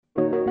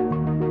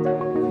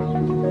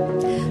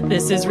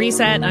This is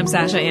Reset. I'm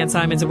Sasha-Ann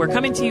Simons, and we're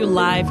coming to you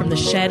live from the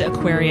Shed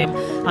Aquarium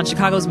on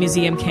Chicago's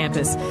Museum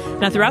campus.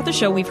 Now, throughout the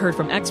show, we've heard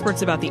from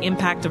experts about the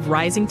impact of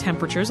rising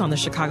temperatures on the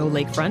Chicago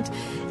lakefront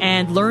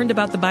and learned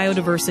about the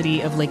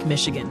biodiversity of Lake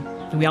Michigan.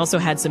 And we also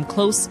had some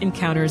close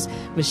encounters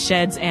with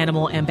Shed's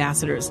animal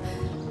ambassadors.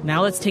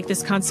 Now let's take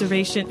this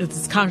conversation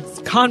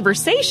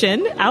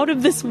out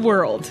of this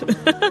world.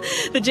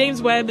 The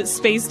James Webb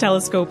Space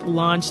Telescope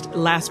launched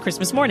last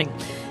Christmas morning.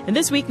 And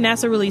this week,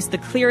 NASA released the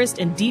clearest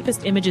and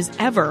deepest images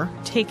ever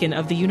taken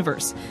of the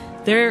universe.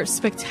 They're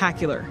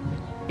spectacular.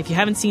 If you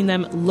haven't seen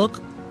them,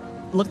 look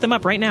them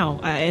up right now.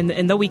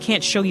 And though we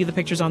can't show you the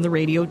pictures on the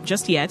radio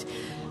just yet,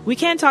 we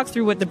can talk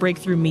through what the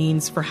breakthrough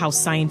means for how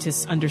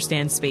scientists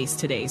understand space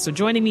today. So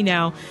joining me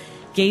now,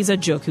 Geza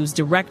Gyuk, who's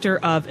Director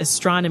of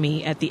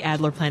Astronomy at the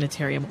Adler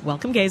Planetarium.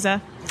 Welcome,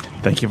 Geza.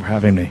 Thank you for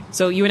having me.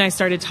 So you and I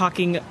started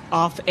talking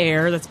off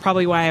air. That's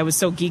probably why I was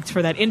so geeked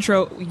for that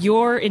intro.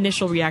 Your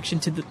initial reaction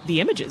to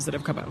the images that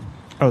have come out?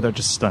 Oh, they're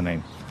just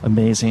stunning.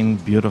 Amazing,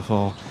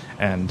 beautiful,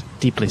 and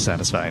deeply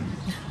satisfying.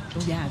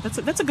 Oh, yeah,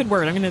 that's a good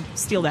word. I'm going to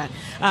steal that.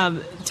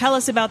 Tell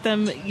us about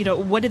them. You know,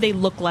 what do they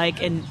look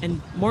like? And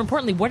more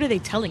importantly, what are they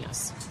telling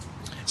us?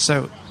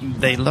 So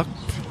they look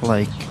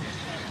like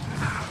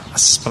a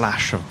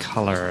splash of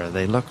color.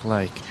 They look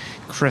like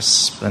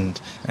crisp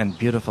and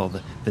beautiful.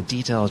 The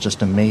detail is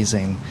just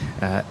amazing.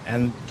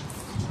 And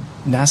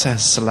NASA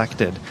has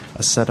selected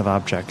a set of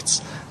objects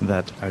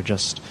that are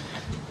just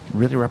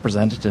really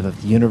representative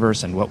of the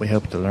universe and what we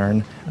hope to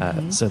learn.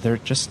 So they're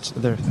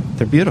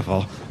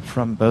beautiful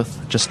from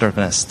both just sort of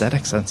an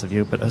aesthetic sense of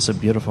view, but also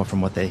beautiful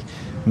from what they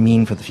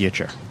mean for the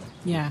future.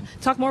 Yeah.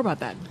 Talk more about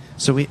that.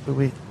 So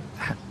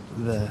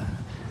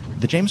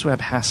the James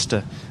Webb has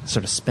to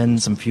sort of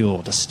spend some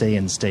fuel to stay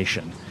in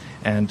station.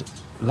 And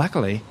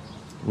luckily,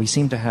 we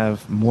seem to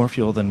have more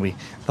fuel than we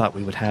thought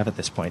we would have at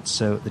this point.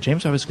 So the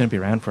James Webb is going to be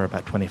around for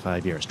about 20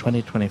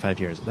 to 25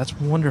 years. That's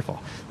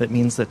wonderful. That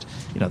means that,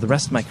 the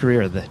rest of my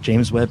career, the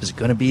James Webb is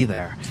going to be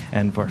there.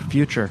 And for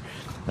future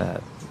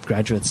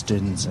graduate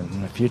students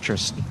and future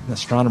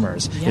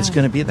astronomers, it's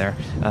going to be there.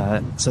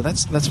 So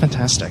that's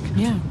fantastic.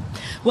 Yeah.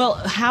 Well,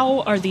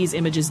 how are these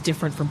images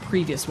different from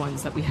previous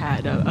ones that we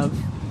had of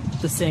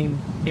the same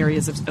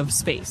areas of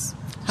space?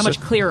 How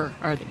much clearer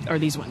are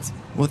these ones?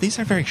 Well, these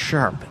are very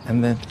sharp,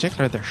 and in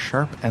particular, they're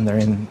sharp and they're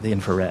in the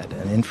infrared.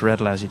 And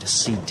infrared allows you to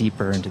see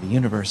deeper into the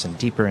universe and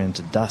deeper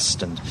into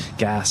dust and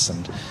gas,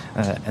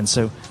 and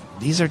so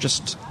these are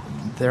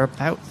they're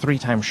about 3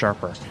 times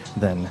sharper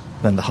than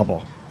the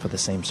Hubble for the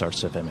same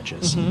sorts of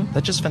images. Mm-hmm.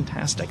 That's just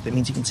fantastic. That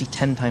means you can see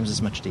 10 times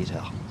as much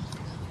detail.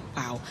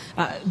 Wow.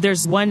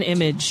 There's one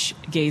image,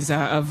 Geza,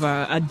 of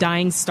a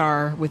dying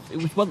star with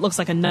what looks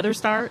like another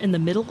star in the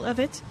middle of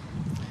it.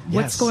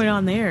 What's going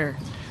on there?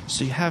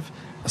 So you have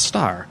a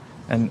star,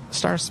 and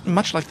stars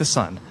much like the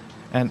sun,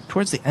 and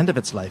towards the end of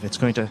its life, it's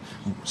going to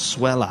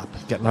swell up,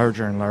 get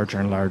larger and larger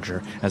and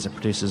larger as it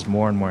produces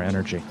more and more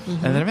energy.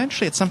 Mm-hmm. And then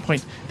eventually, at some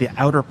point, the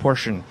outer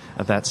portion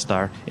of that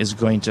star is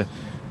going to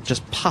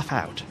just puff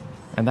out.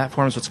 And that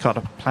forms what's called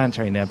a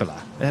planetary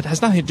nebula. It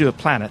has nothing to do with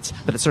planets,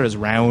 but it sort of is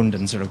round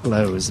and sort of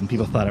glows, and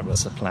people thought it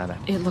was a planet.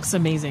 It looks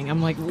amazing. I'm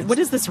like, what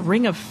is this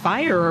ring of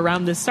fire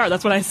around this star?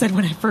 That's what I said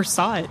when I first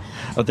saw it.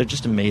 Oh, they're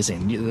just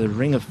amazing. The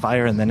ring of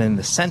fire, and then in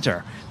the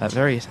center, that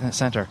very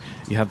center,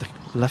 you have the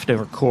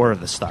leftover core of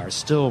the star,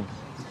 still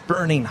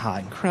burning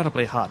hot,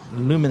 incredibly hot,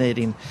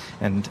 illuminating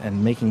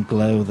and making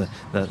glow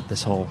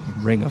this whole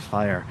ring of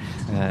fire,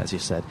 as you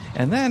said.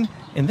 And then,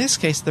 in this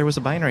case, there was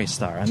a binary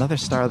star, another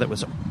star that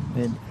was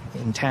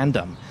in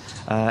tandem,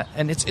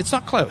 and it's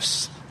not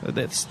close.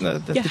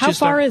 How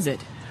far is it?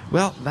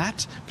 Well,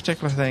 that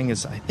particular thing I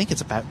think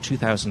it's about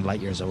 2,000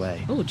 light years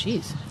away. Oh,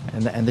 geez.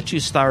 And the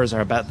two stars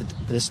are about the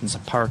distance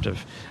apart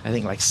of, I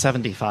think, like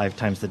 75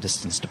 times the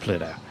distance to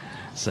Pluto.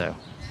 So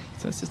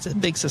it's a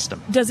big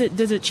system. Does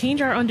it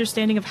change our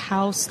understanding of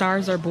how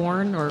stars are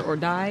born or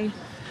die?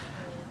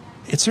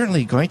 It's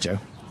certainly going to.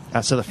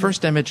 So the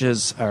first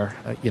images are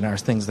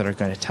things that are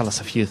going to tell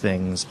us a few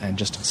things and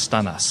just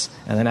stun us.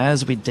 And then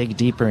as we dig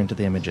deeper into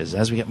the images,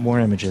 as we get more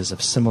images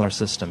of similar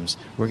systems,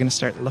 we're going to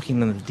start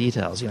looking into the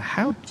details.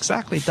 How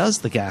exactly does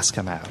the gas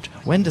come out?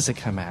 When does it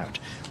come out?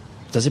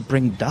 Does it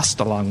bring dust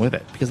along with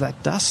it? Because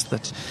that dust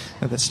that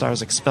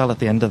stars expel at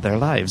the end of their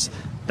lives,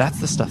 that's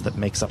the stuff that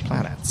makes up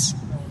planets.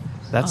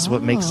 That's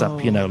what makes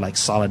up, like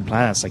solid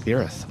planets like the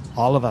Earth.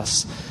 All of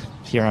us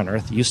here on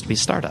Earth used to be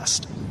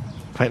stardust.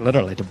 Quite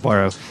literally, to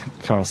borrow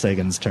Carl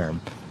Sagan's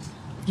term.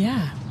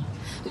 Yeah.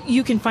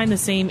 You can find the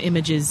same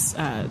images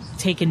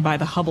taken by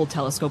the Hubble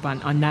telescope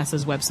on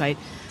NASA's website.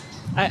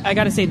 I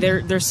got to say,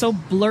 they're so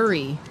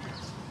blurry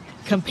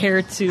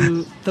compared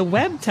to the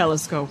Webb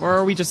telescope, or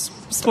are we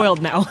just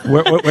spoiled now?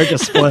 We're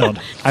just spoiled.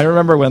 I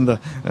remember when the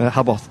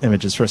Hubble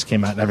images first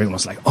came out, and everyone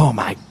was like, oh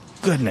my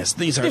goodness,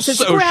 these are so sharp. This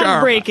is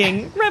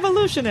groundbreaking,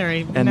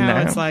 revolutionary. And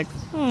now it's like,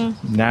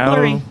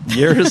 now,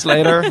 years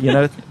later,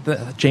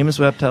 the James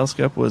Webb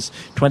telescope was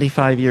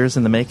 25 years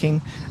in the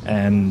making,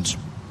 and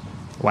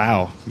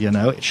wow,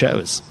 it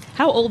shows.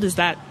 How old is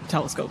that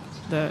telescope,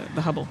 the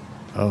Hubble?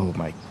 Oh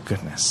my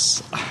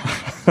goodness.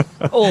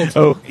 Old.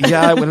 Oh,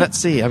 yeah, well, let's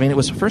see. I mean, it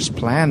was first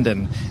planned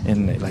in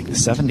like the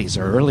 70s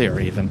or earlier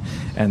even,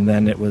 and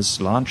then it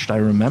was launched, I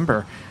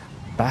remember,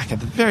 back at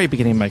the very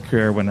beginning of my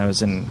career when I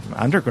was in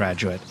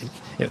undergraduate.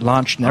 It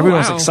launched and everyone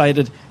was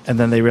excited, and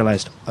then they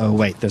realized, oh,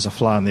 wait, there's a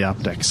flaw in the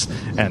optics,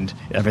 and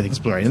everything's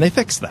blurry. And they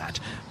fixed that.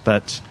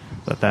 But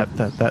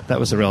that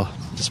was a real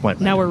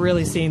disappointment. Now we're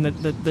really seeing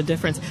the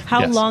difference.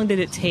 How Yes. long did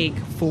it take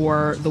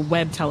for the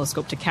Webb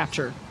telescope to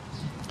capture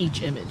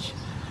each image?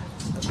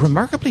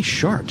 Remarkably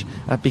short,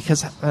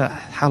 because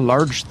how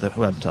large the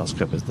Webb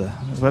telescope is. The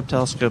Webb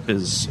telescope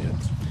is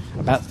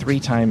about 3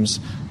 times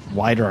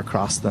wider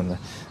across than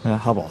the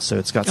Hubble, so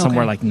it's got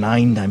somewhere like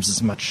 9 times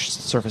as much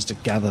surface to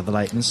gather the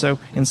light. And so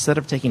instead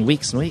of taking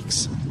weeks and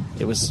weeks,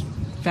 it was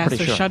Faster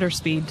pretty short. shutter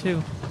speed,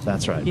 too.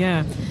 That's right.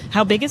 Yeah.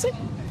 How big is it?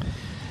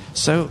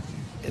 So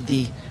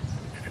the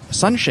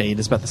sunshade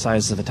is about the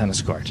size of a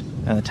tennis court,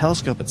 and the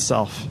telescope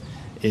itself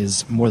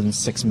is more than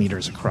 6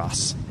 meters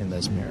across in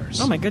those mirrors.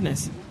 Oh, my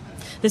goodness.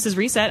 This is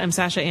Reset. I'm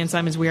Sasha-Ann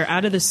Simons. We are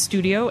out of the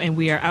studio, and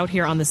we are out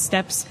here on the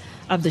steps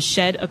of the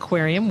Shed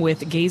Aquarium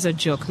with Geza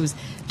Gyuk, who's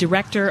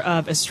Director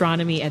of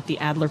Astronomy at the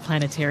Adler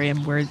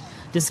Planetarium. We're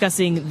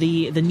discussing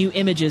the new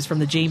images from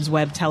the James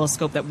Webb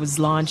telescope that was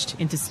launched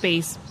into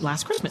space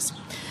last Christmas.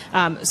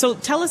 So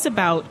tell us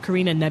about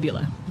Carina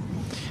Nebula.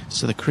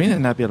 So the Carina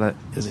Nebula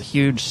is a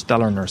huge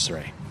stellar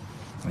nursery.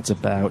 It's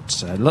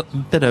about a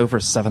bit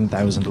over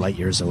 7,000 light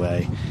years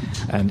away,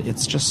 and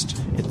it's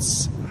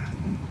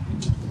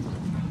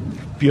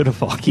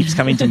beautiful. It keeps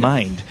coming to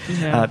mind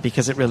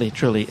because it really,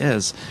 truly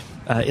is.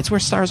 It's where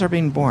stars are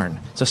being born.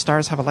 So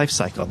stars have a life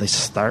cycle. They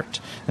start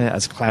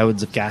as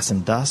clouds of gas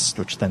and dust,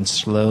 which then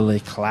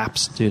slowly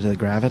collapse due to the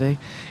gravity,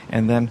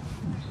 and then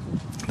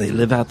they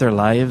live out their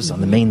lives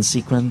on the main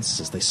sequence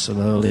as they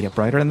slowly get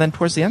brighter. And then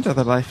towards the end of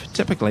their life,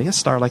 typically a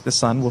star like the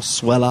sun will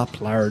swell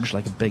up large,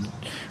 like it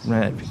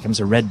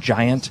becomes a red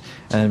giant,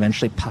 and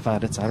eventually puff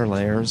out its outer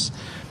layers,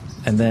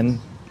 and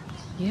then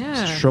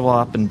shrivel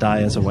up and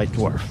die as a white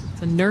dwarf.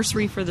 It's a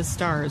nursery for the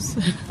stars.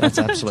 That's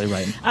absolutely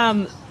right.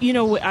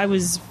 I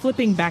was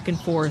flipping back and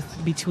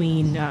forth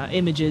between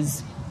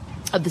images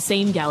of the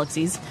same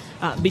galaxies,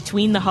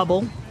 between the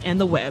Hubble and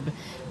the Webb.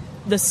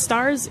 The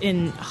stars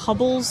in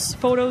Hubble's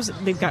photos,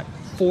 they've got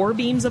 4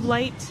 beams of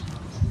light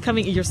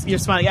coming. You're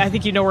smiling. I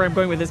think you know where I'm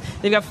going with this.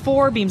 They've got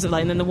 4 beams of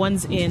light, and then the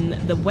ones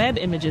in the Webb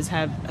images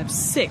have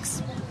 6.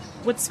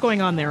 What's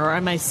going on there, or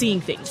am I seeing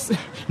things?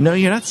 No,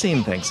 you're not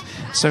seeing things.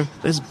 So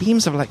those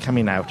beams of light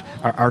coming out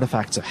are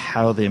artifacts of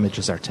how the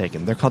images are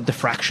taken. They're called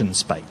diffraction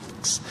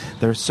spikes.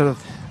 They're sort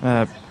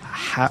of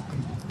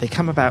they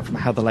come about from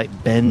how the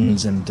light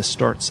bends and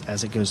distorts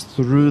as it goes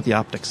through the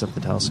optics of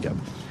the telescope.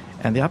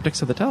 And the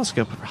optics of the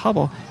telescope of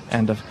Hubble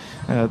and of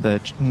the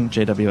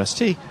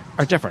JWST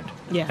are different.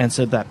 Yeah. And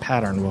so that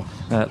pattern will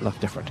look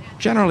different.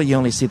 Generally, you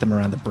only see them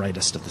around the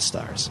brightest of the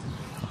stars.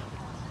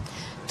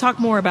 Talk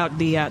more about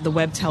the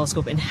Webb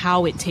telescope and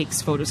how it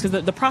takes photos,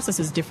 because the process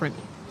is different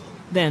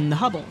than the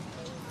Hubble.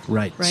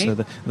 Right. So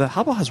the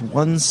Hubble has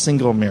one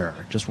single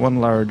mirror, just one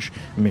large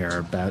mirror,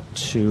 about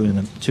 2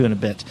 and a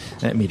bit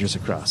meters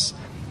across.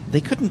 They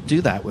couldn't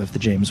do that with the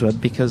James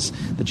Webb because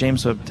the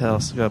James Webb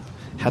telescope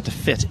had to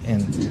fit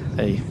in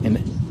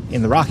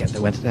the rocket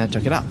that went and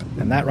took it up,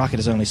 and that rocket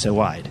is only so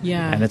wide,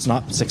 and it's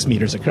not 6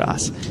 meters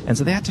across, and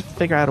so they had to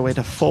figure out a way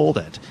to fold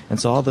it,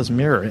 and so all those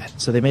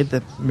so they made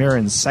the mirror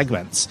in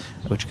segments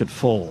which could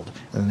fold,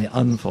 and then they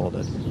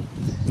unfolded.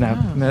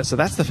 Now, so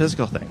that's the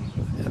physical thing.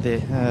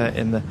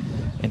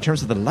 In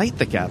terms of the light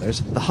that gathers,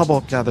 the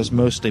Hubble gathers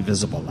mostly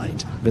visible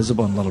light,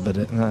 visible and a little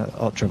bit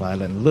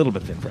ultraviolet and a little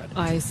bit of infrared.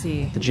 I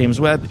see. The James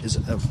Webb is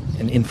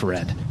an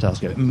infrared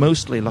telescope. It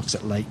mostly looks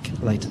at light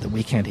that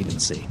we can't even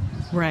see.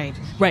 Right.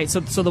 So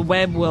the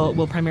Webb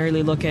will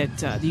primarily look at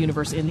the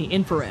universe in the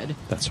infrared.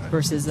 That's right.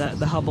 Versus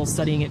the Hubble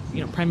studying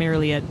it,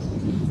 primarily at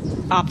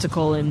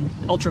optical and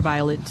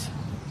ultraviolet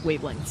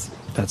wavelengths.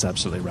 That's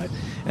absolutely right.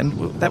 And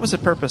that was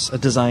a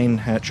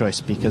design choice,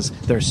 because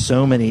there are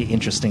so many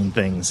interesting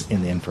things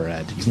in the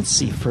infrared. You can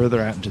see further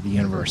out into the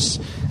universe.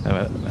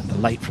 The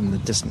light from the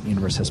distant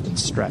universe has been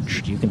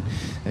stretched. You can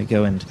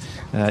go and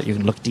you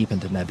can look deep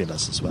into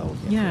nebulas as well.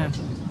 Yeah.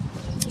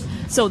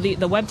 So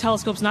the Webb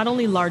telescope's not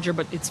only larger,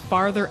 but it's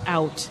farther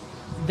out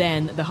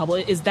than the Hubble.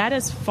 Is that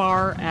as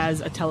far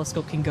as a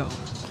telescope can go?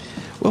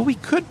 Well, we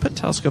could put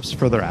telescopes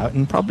further out,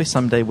 and probably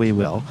someday we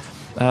will.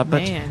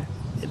 But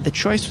the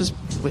choice was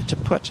to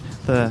put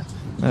the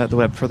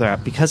Webb further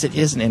out because it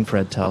is an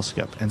infrared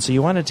telescope, and so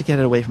you wanted to get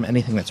it away from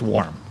anything that's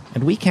warm,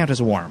 and we count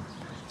as warm.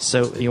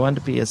 So you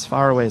wanted to be as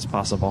far away as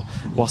possible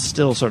while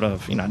still sort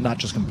of, not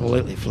just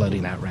completely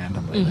floating out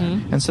randomly.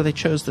 Mm-hmm. And so they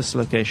chose this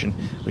location,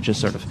 which is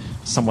sort of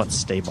somewhat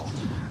stable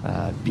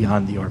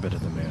beyond the orbit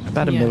of the moon,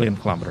 about 1 million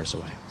kilometers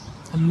away.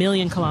 1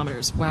 million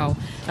kilometers. Wow.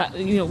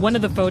 One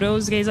of the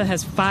photos, Geza,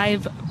 has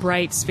 5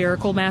 bright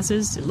spherical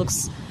masses. It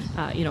looks,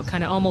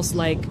 kind of almost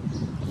like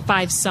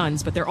 5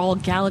 suns, but they're all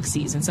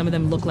galaxies, and some of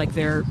them look like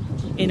they're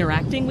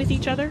interacting with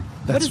each other.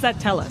 What does that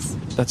tell us?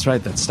 That's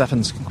right. That's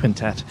Stefan's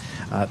quintet.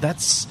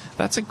 That's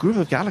a group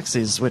of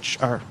galaxies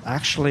which are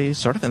actually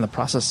sort of in the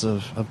process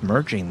of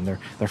merging.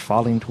 They're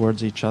falling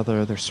towards each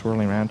other. They're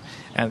swirling around.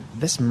 And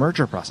this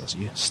merger process,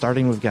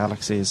 starting with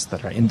galaxies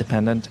that are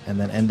independent and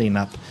then ending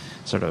up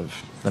sort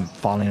of them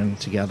falling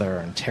together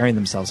and tearing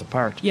themselves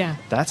apart. Yeah.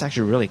 That's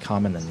actually really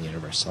common in the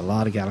universe. A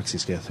lot of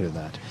galaxies go through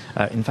that.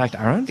 In fact,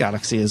 our own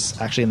galaxy is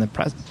actually in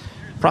the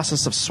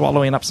process of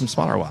swallowing up some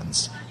smaller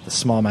ones. The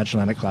small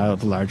Magellanic Cloud,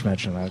 the large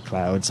Magellanic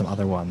Cloud, some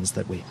other ones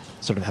that we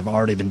sort of have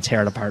already been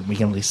teared apart and we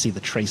can only see the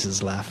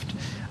traces left.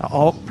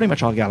 Pretty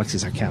much all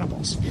galaxies are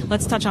cannibals.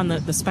 Let's touch on the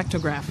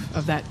spectrograph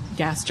of that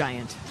gas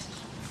giant.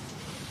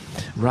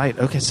 Right.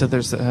 Okay. So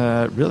there's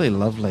really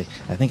lovely,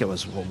 I think it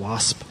was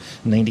WASP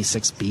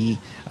 96b.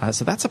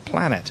 So that's a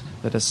planet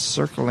that is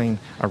circling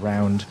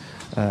around,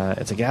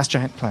 it's a gas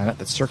giant planet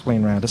that's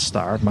circling around a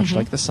star, much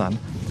like the sun.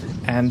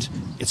 And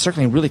it's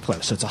circling really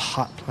close, so it's a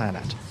hot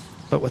planet.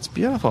 But what's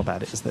beautiful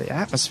about it is the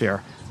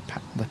atmosphere,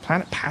 the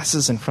planet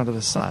passes in front of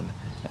the sun,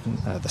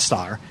 the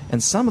star,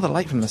 and some of the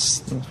light from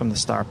the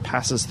star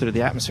passes through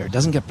the atmosphere. It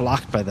doesn't get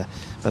blocked by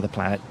the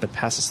planet, but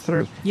passes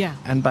through. Yeah.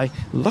 And by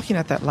looking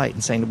at that light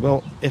and saying,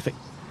 well, if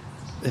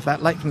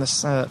that light from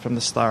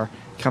the star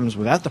comes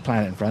without the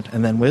planet in front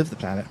and then with the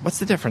planet, what's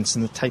the difference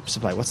in the types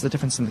of light? What's the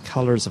difference in the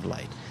colors of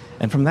light?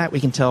 And from that we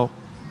can tell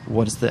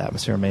what is the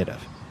atmosphere made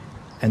of.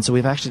 And so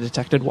we've actually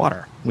detected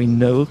water. We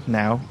know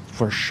now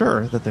for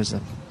sure that there's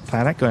a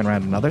planet going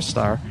around another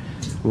star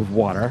with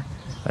water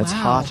that's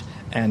hot,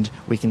 and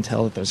we can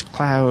tell that there's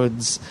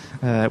clouds,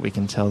 we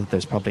can tell that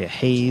there's probably a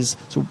haze.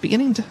 So we're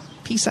beginning to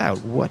piece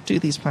out what do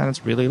these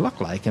planets really look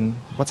like and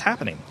what's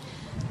happening.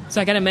 So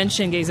I got to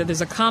mention, Geza,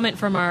 there's a comment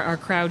from our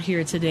crowd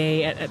here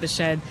today at the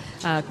shed.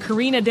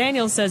 Karina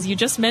Daniels says, you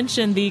just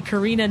mentioned the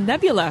Carina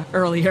Nebula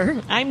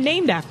earlier. I'm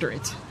named after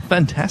it.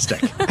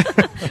 Fantastic.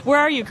 Where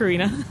are you,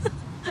 Karina?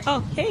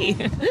 Oh, hey.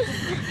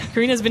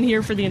 Karina's been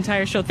here for the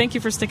entire show. Thank you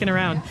for sticking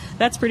around.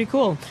 That's pretty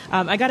cool.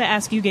 I got to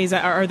ask you, Geza,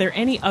 are there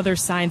any other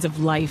signs of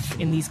life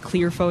in these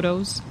clear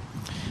photos?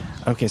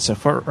 Okay, so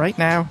for right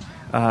now,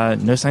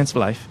 no signs of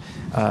life.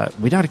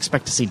 We don't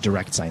expect to see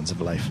direct signs of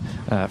life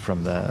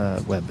from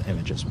the Webb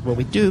images. What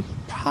we do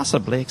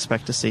possibly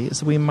expect to see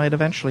is that we might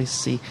eventually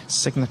see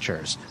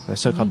signatures, the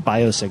so-called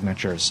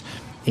biosignatures,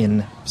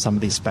 in some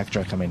of these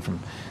spectra coming from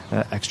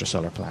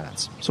extrasolar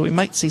planets. So we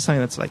might see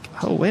something that's like,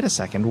 oh, wait a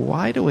second,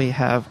 why do we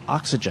have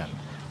oxygen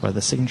or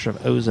the signature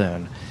of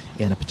ozone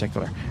in a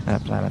particular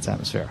planet's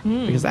atmosphere?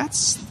 Because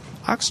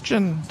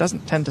oxygen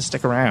doesn't tend to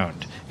stick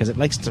around because it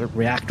likes to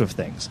react with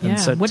things. Yeah. And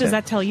so what does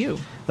that tell you?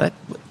 That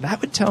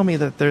would tell me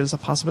that there's a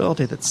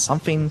possibility that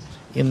something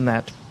in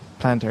that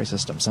planetary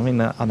system,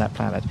 something on that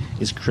planet,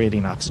 is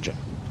creating oxygen.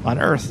 On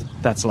Earth,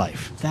 that's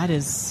life. That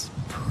is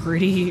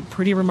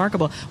pretty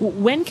remarkable.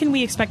 When can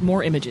we expect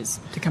more images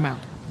to come out?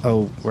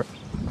 Oh,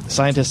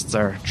 scientists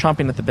are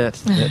chomping at the bit.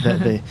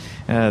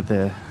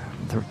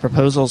 The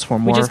proposals for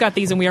more. We just got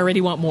these, and we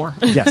already want more.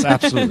 Yes,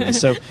 absolutely.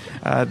 So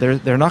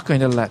they're not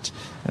going to let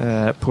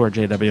poor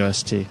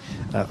JWST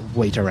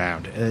wait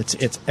around.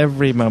 It's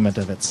every moment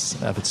of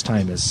its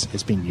time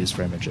is being used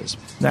for images.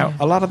 Now,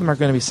 a lot of them are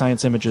going to be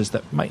science images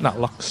that might not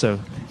look so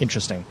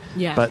interesting,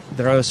 but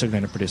they're also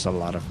going to produce a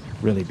lot of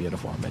really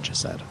beautiful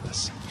images out of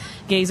this.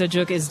 Geza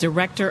Gyuk is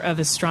Director of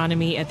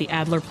Astronomy at the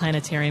Adler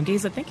Planetarium.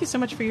 Geza, thank you so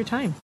much for your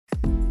time.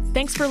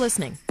 Thanks for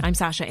listening. I'm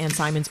Sasha-Ann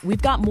Simons.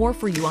 We've got more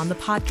for you on the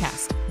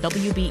podcast,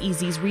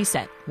 WBEZ's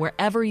Reset,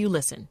 wherever you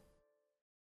listen.